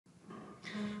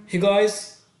Hey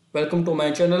guys, welcome to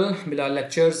my channel Bilal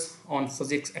lectures on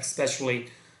physics especially.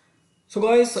 So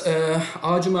guys,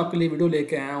 आज मैं आपके लिए video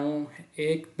लेके आया हूँ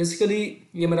एक बेसिकली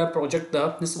ये मेरा प्रोजेक्ट था.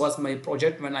 This was my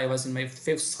project when I was in my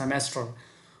 5th semester.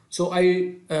 So I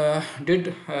did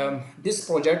this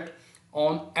project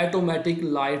on automatic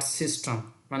light system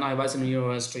when I was in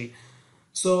university.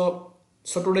 So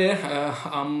today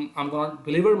I'm gonna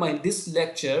deliver my this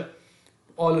lecture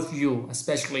all of you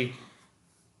especially.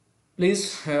 Please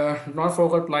do not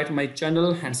forget to like my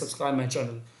channel and subscribe my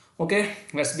channel. Okay,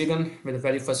 let's begin with the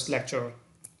very first lecture.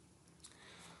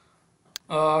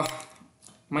 Uh,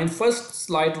 my first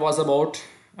slide was about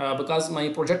because my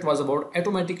project was about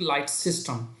automatic light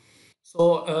system.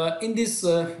 So in this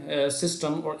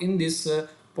system or in this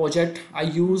project, I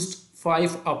used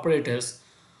 5 operators.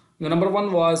 The number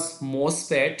one was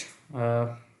MOSFET.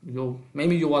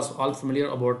 maybe you was all familiar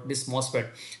about this MOSFET.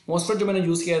 MOSFET जो मैंने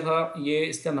use किया था ये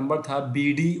इसका number था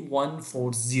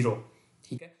BD140.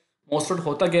 ठीक है, MOSFET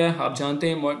होता क्या है आप जानते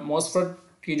हैं. MOSFET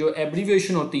की जो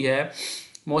एब्रीविएशन होती है,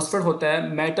 MOSFET होता है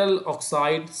metal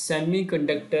oxide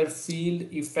semiconductor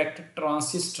field effect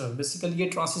transistor. Basically ये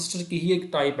ट्रांजिस्टर की ही एक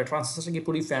टाइप है, ट्रांजिस्टर की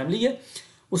पूरी फैमिली है,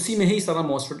 उसी में ही सारा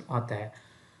MOSFEट आता है.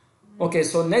 Okay,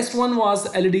 so next one was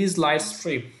LEDs light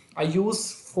strip. I use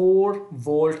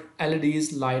 4-volt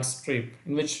LEDs light strip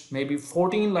in which maybe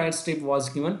 14 light strip was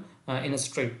given in a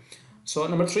strip. So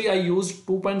number 3, I used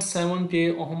 2.7k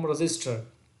ohm resistor.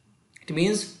 It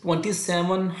means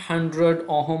 2700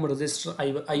 ohm resistor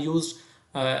I used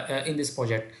in this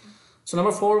project. So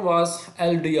number 4 was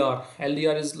LDR.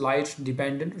 LDR is light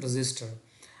dependent resistor.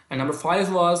 And number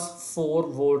 5 was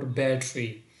 4-volt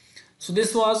battery. So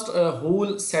this was a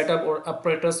whole setup or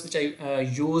apparatus which I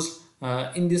used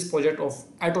in this project of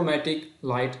automatic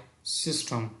light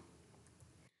system.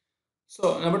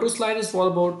 So number 2 slide is all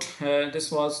about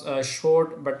this was a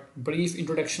short but brief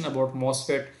introduction about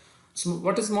MOSFET. So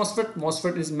what is MOSFET?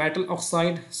 MOSFET is metal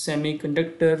oxide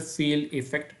semiconductor field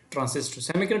effect transistor.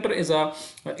 Semiconductor is a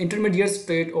intermediate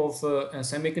state of a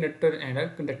semiconductor and a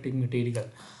conducting material.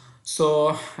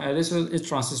 So this is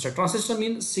transistor. Transistor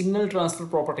means signal transfer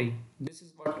property. This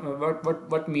is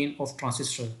what mean of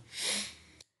transistor.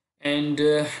 And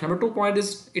number 2 point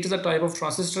is it is a type of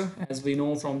transistor, as we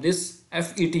know from this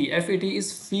FET. FET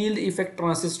is field effect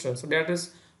transistor. So that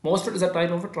is MOSFET is a type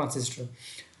of a transistor.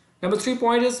 Number 3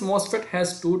 point is MOSFET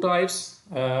has 2 types.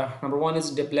 Number 1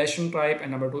 is depletion type and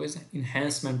number 2 is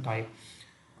enhancement type.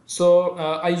 So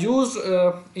I used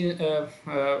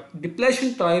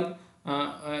depletion type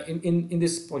in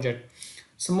this project.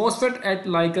 So MOSFET act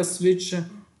like a switch,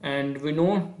 and we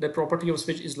know the property of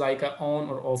switch is like a on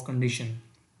or off condition.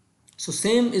 So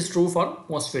same is true for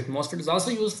MOSFET. MOSFET is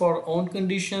also used for on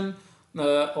condition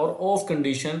or off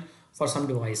condition for some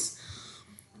device.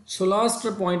 So last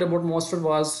point about MOSFET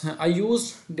was I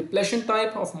used depletion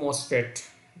type of MOSFET.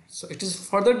 So it is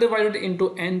further divided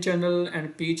into N channel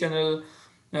and P channel.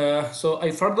 So I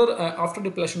further after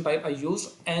depletion type I used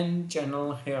N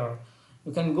channel here.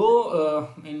 You can go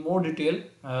in more detail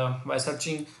by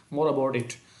searching more about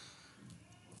it.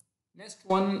 Next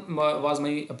one was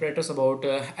my apparatus about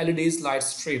LEDs light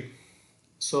strip.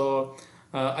 So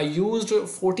I used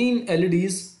 14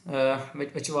 LEDs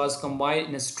which was combined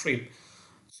in a strip.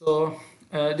 So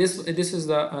this is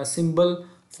the symbol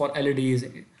for LEDs.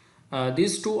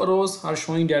 These 2 arrows are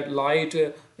showing that light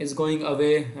is going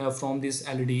away from these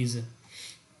LEDs.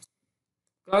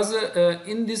 Because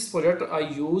in this project I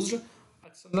used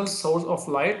external source of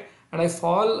light and I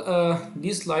fall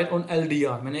this light on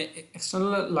LDR. मैंने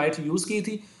external light use की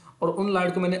थी और उन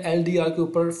light को मैंने LDR के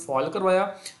ऊपर fall करवाया.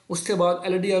 उसके बाद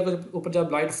LDR के ऊपर जब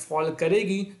लाइट फॉल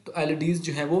करेगी तो LEDs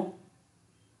जो है वो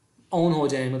ऑन हो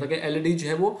जाएंगे, मतलब कि LED जो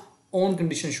है वो ऑन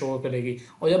कंडीशन शो करेगी.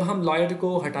 और जब हम लाइट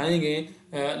को हटाएंगे,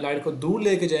 लाइट को दूर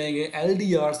लेके जाएंगे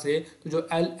LDR से, तो जो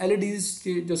LEDs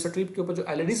की जो स्ट्रिप के ऊपर जो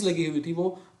LEDs लगी हुई थी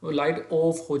वो लाइट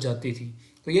ऑफ हो जाती थी.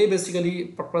 तो ये बेसिकली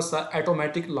पर्पस था,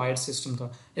 ऑटोमेटिक लाइट सिस्टम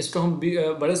था. इसको हम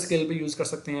बड़े स्केल पे यूज़ कर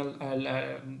सकते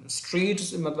हैं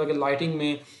स्ट्रीट्स मतलब कि लाइटिंग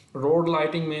में, रोड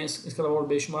लाइटिंग में, इसके अलावा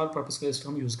बेशुमार पर्पस के लिए इसको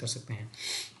हम यूज़ कर सकते हैं.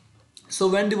 So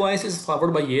when device is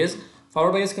forward bias,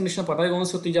 forward bias condition पता है कौन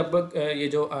सी होती है? जब ये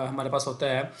जो हमारे पास होता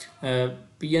है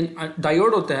PN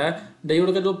डायोड होता है,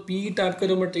 डायोड का जो P टाइप का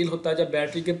जो मटेरियल होता है, जब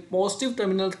बैटरी के पॉजिटिव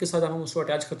टर्मिनल के साथ हम उसको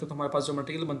अटैच करते हैं तो हमारे पास जो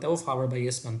मटेरियल बनता है वो फॉरवर्ड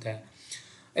बायस बनता है.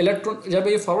 इलेक्ट्रॉन जब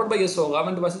ये फॉरवर्ड बायस होगा,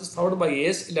 when device is forward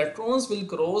bias, electrons will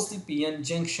cross the PN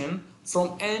junction from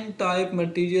N type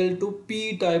material to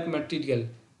P type material.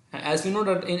 As we know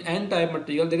that in N type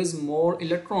material there is more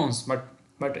electrons,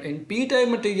 but in P type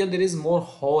material there is more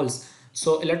holes.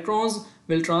 So electrons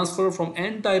will transfer from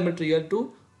N type material to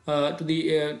to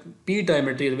the p-type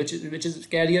material, which is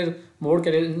carrier mode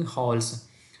carrier in halls.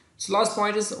 So last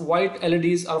point is white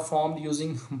LEDs are formed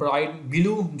using bright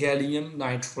blue gallium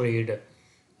nitride.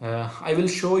 I will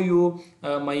show you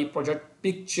my project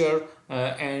picture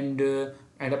and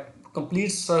a complete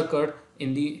circuit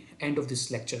in the end of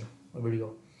this lecture or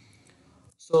video.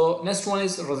 So next one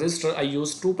is resistor. I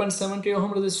use 2.70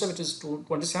 ohm resistor, which is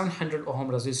 2700 ohm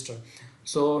resistor.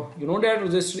 So you know that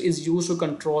resistor is used to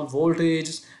control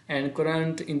voltage and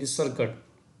current in the circuit.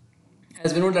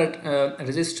 As we know that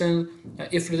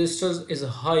if resistance is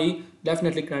high,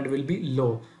 definitely current will be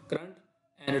low. Current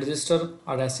and resistor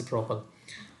are reciprocal.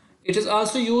 It is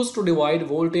also used to divide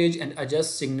voltage and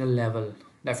adjust signal level.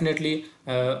 Definitely,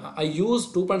 I use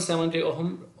 2.70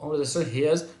 ohm resistor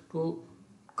here to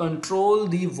control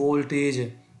the voltage,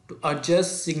 to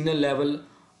adjust signal level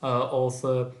of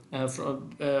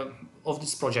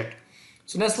this project.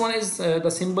 So next one is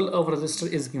the symbol of resistor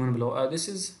is given below. This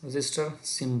is resistor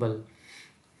symbol.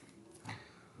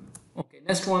 Okay,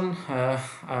 next one,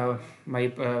 my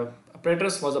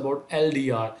apparatus was about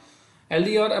LDR.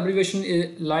 LDR abbreviation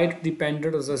light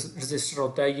dependent resistor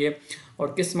होता है ये,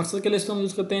 और किस मकसद के लिए इसको हम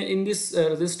यूज़ करते हैं? In this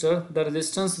resistor the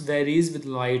resistance varies with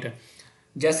light.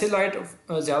 जैसे लाइट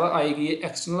ज़्यादा आएगी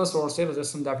एक्सटर्नल सोर्स से,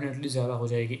 रेजिस्टेंस डेफिनेटली ज़्यादा हो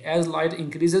जाएगी. As light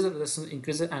increases resistance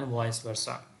increases and vice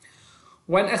versa.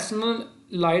 When external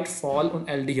light fall on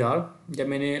LDR, जब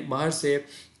मैंने बाहर से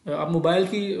आप मोबाइल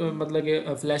की मतलब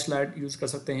कि फ्लैश लाइट यूज़ कर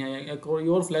सकते हैं या कोई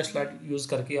और फ्लैश लाइट यूज़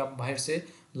करके आप बाहर से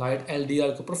लाइट LDR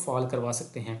के ऊपर फॉल करवा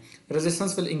सकते हैं.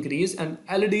 Resistance will increase and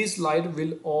LED's light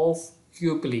will of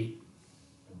quickly.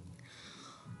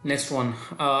 Next one,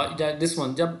 this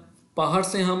one, जब बाहर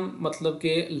से हम मतलब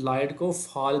कि लाइट को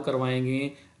फॉल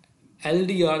करवाएंगे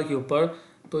LDR के ऊपर,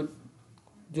 तो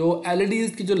जो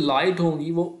LED's की जो लाइट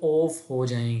होंगी वो ऑफ हो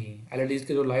जाएंगी. LED's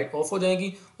की जो लाइट ऑफ हो जाएंगी,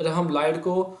 और जब हम लाइट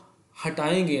को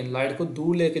हटाएंगे, लाइट को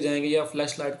दूर लेके जाएंगे या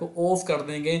फ्लैश लाइट को ऑफ कर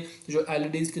देंगे, तो जो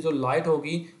LED's की जो लाइट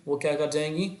होगी वो क्या कर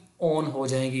जाएंगी? ऑन हो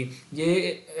जाएंगी.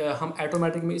 ये हम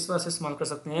ऑटोमेटिक में इस वजह से इस्तेमाल कर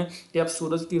सकते हैं कि अब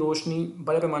सूरज की रोशनी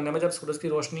बड़े पैमाने में, जब सूरज की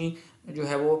रोशनी जो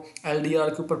है वो LDR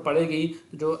के ऊपर पड़ेगी,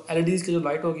 तो जो LED's की जो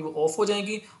लाइट होगी वो ऑफ हो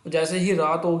जाएंगी, और जैसे ही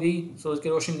रात होगी, सूरज की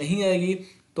रोशनी नहीं आएगी,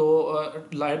 तो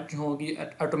लाइट जो होगी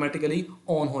ऑटोमेटिकली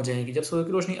ऑन हो जाएंगी. जब सूरज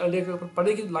की रोशनी LDR के ऊपर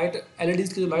पड़ेगी, लाइट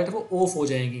LED's की जो लाइट है वो ऑफ हो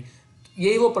जाएंगी.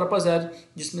 यही वो पर्पज़ है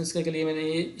जिसमें इसके लिए मैंने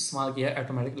ये इस्तेमाल किया है,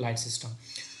 automatic light system.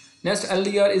 Next,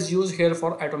 LDR is used here for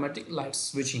automatic light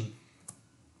switching.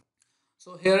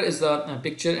 So here is the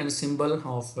picture and symbol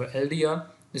of LDR.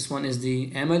 This one is the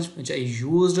image which I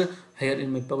used here in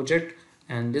my project,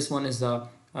 and this one is the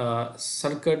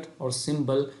circuit or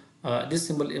symbol. This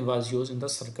symbol was used in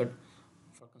the circuit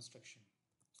for construction.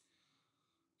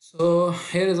 So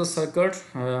here is a circuit.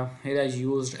 Here I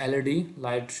used LED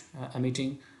light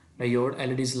emitting diode,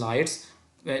 LED's lights.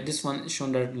 This one is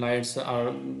shown that lights are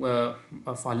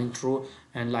falling through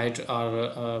and light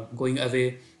are going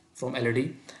away from LED.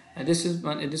 And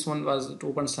this one was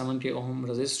 2.70 ohm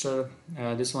resistor.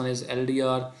 This one is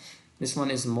LDR. This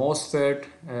one is MOSFET,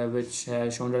 which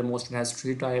has shown that MOSFET has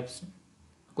three types.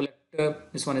 Collector.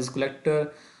 This one is collector.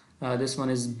 This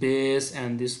one is base,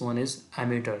 and this one is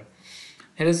emitter.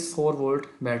 Here is 4-volt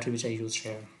battery which I used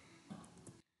here.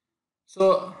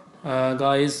 So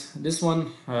guys, this one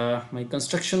my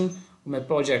construction, my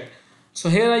project. So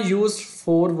here I used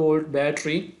 4-volt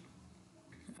battery,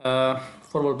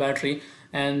 4-volt battery,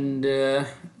 and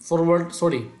 4-volt,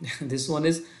 sorry, this one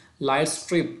is light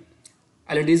strip,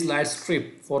 LED's light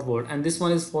strip, 4-volt, and this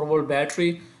one is 4-volt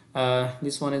battery.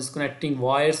 This one is connecting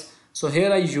wires. So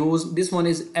here I use, this one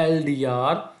is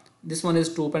LDR, this one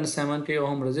is 2.70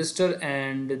 ohm resistor,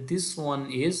 and this one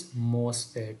is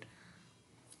MOSFET.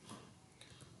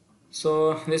 So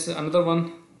this is another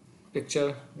one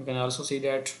picture. You can also see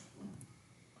that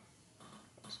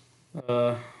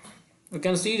you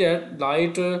can see that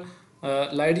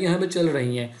light यहाँ पे चल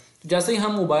रही है. तो जैसे ही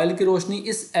हम mobile की रोशनी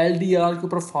इस LDR के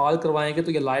ऊपर फॉल करवाएंगे,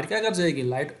 तो ये लाइट क्या कर जाएगी?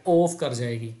 लाइट ऑफ कर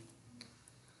जाएगी.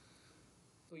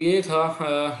 तो ये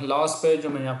था लास्ट पे जो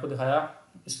मैंने आपको दिखाया.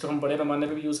 इसको हम बड़े पैमाने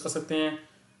पे भी यूज़ कर सकते हैं.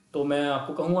 तो मैं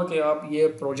आपको कहूँगा कि आप ये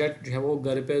प्रोजेक्ट जो है वो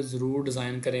घर पे ज़रूर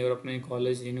डिज़ाइन करें और अपने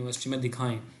कॉलेज यूनिवर्सिटी में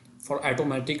दिखाएं फॉर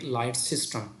ऑटोमेटिक लाइट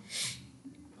सिस्टम.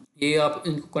 ये आप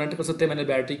इनको कनेक्ट कर सकते हैं. मैंने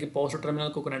बैटरी के पॉजिटिव टर्मिनल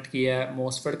को कनेक्ट किया है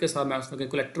MOSFET के साथ, मैं उसके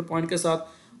कलेक्टर पॉइंट के साथ,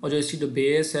 और जो इसकी जो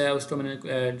बेस है उसको मैंने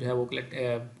जो है वो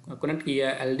कनेक्ट किया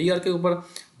है LDR के ऊपर,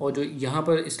 और जो यहाँ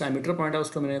पर इसका एमीटर पॉइंट है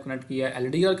उसको मैंने कनेक्ट किया है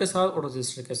LDR के साथ और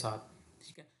रजिस्टर के साथ.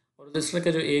 ठीक है, और रजिस्टर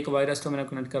का जो एक वायर है उसको मैंने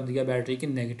कनेक्ट कर दिया बैटरी के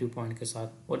नेगेटिव पॉइंट के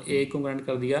साथ, और एक को कनेक्ट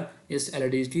कर दिया इस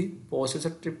LED की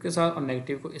पॉजिटिव ट्रिप के साथ, और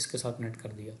नेगेटिव को इसके साथ कनेक्ट कर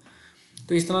दिया.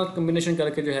 तो इस तरह कम्बिनेशन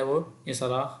करके जो है वो ये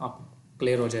सारा आप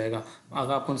क्लियर हो जाएगा।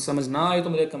 अगर आपको समझ ना आए तो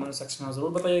मुझे कमेंट सेक्शन में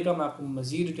ज़रूर बताइएगा, मैं आपको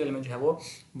मज़ीद डिटेल में जो है वो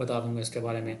बता दूंगा इसके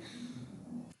बारे में।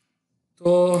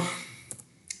 तो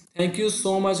thank you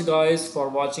so much guys for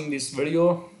watching this video,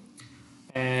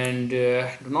 and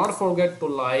do not forget to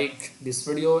like this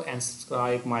video and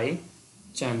subscribe my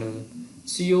channel.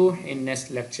 See you in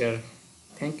next lecture.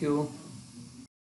 Thank you.